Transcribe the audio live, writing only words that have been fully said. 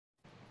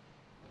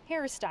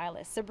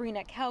Hairstylist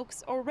Sabrina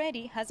Kaukes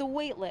already has a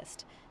wait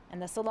list,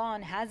 and the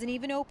salon hasn't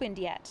even opened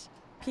yet.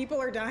 People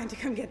are dying to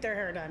come get their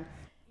hair done.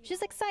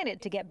 She's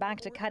excited to get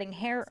back to cutting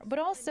hair, but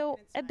also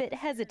a bit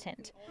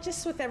hesitant.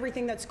 Just with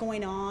everything that's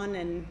going on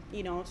and,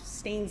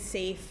 staying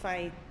safe.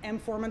 I am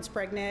 4 months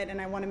pregnant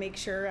and I want to make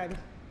sure I'm,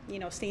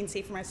 staying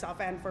safe for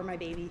myself and for my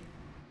baby.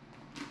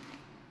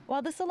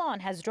 While the salon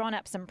has drawn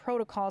up some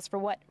protocols for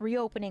what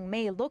reopening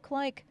may look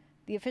like,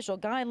 the official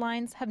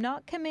guidelines have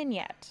not come in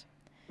yet.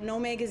 No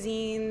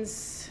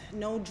magazines,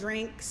 no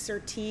drinks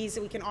or teas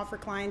that we can offer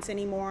clients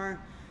anymore.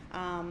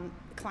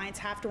 Clients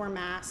have to wear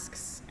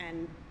masks,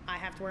 and I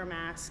have to wear a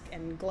mask,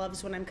 and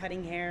gloves when I'm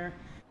cutting hair.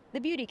 The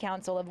Beauty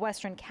Council of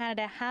Western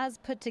Canada has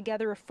put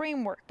together a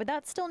framework, but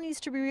that still needs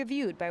to be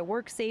reviewed by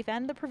WorkSafe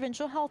and the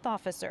provincial health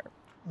officer.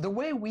 The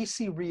way we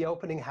see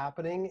reopening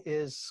happening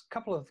is a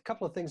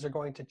couple of things are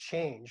going to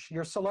change.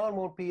 Your salon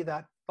won't be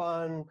that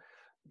fun,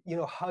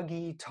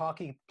 huggy,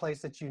 talky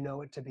place that you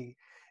know it to be.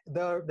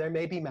 There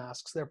may be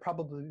masks. There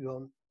probably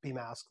will be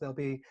masks. There'll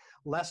be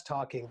less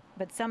talking.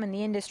 But some in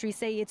the industry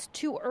say it's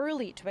too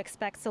early to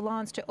expect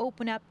salons to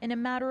open up in a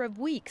matter of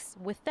weeks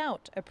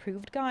without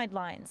approved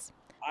guidelines.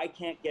 I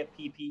can't get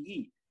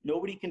PPE.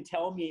 Nobody can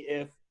tell me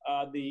if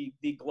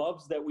the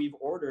gloves that we've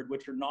ordered,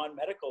 which are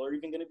non-medical, are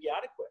even going to be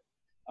adequate.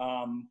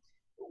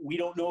 We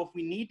don't know if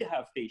we need to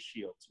have face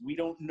shields. We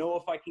don't know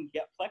if I can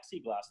get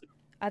plexiglass.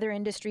 Other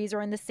industries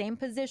are in the same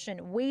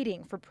position,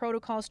 waiting for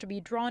protocols to be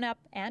drawn up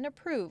and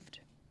approved.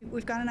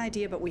 We've got an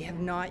idea, but we have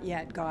not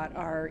yet got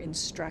our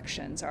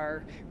instructions,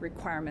 our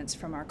requirements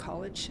from our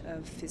College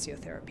of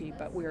Physiotherapy,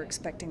 but we're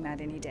expecting that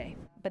any day.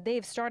 But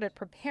they've started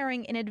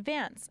preparing in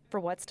advance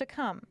for what's to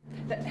come.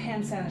 The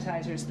hand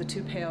sanitizers, the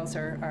 2 pails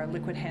are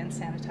liquid hand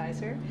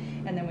sanitizer,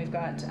 and then we've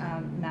got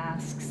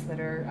masks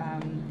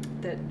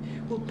that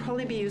will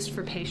probably be used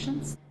for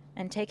patients.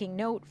 And taking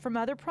note from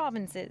other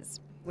provinces.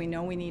 We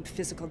know we need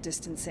physical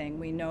distancing.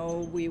 We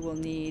know we will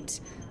need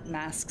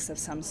masks of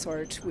some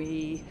sort.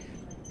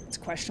 It's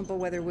questionable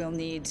whether we'll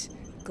need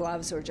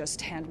gloves or just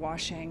hand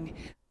washing.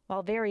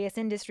 While various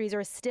industries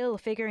are still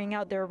figuring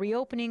out their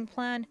reopening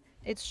plan,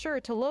 it's sure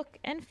to look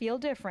and feel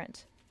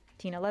different.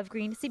 Tina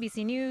Lovgreen,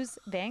 CBC News,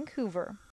 Vancouver.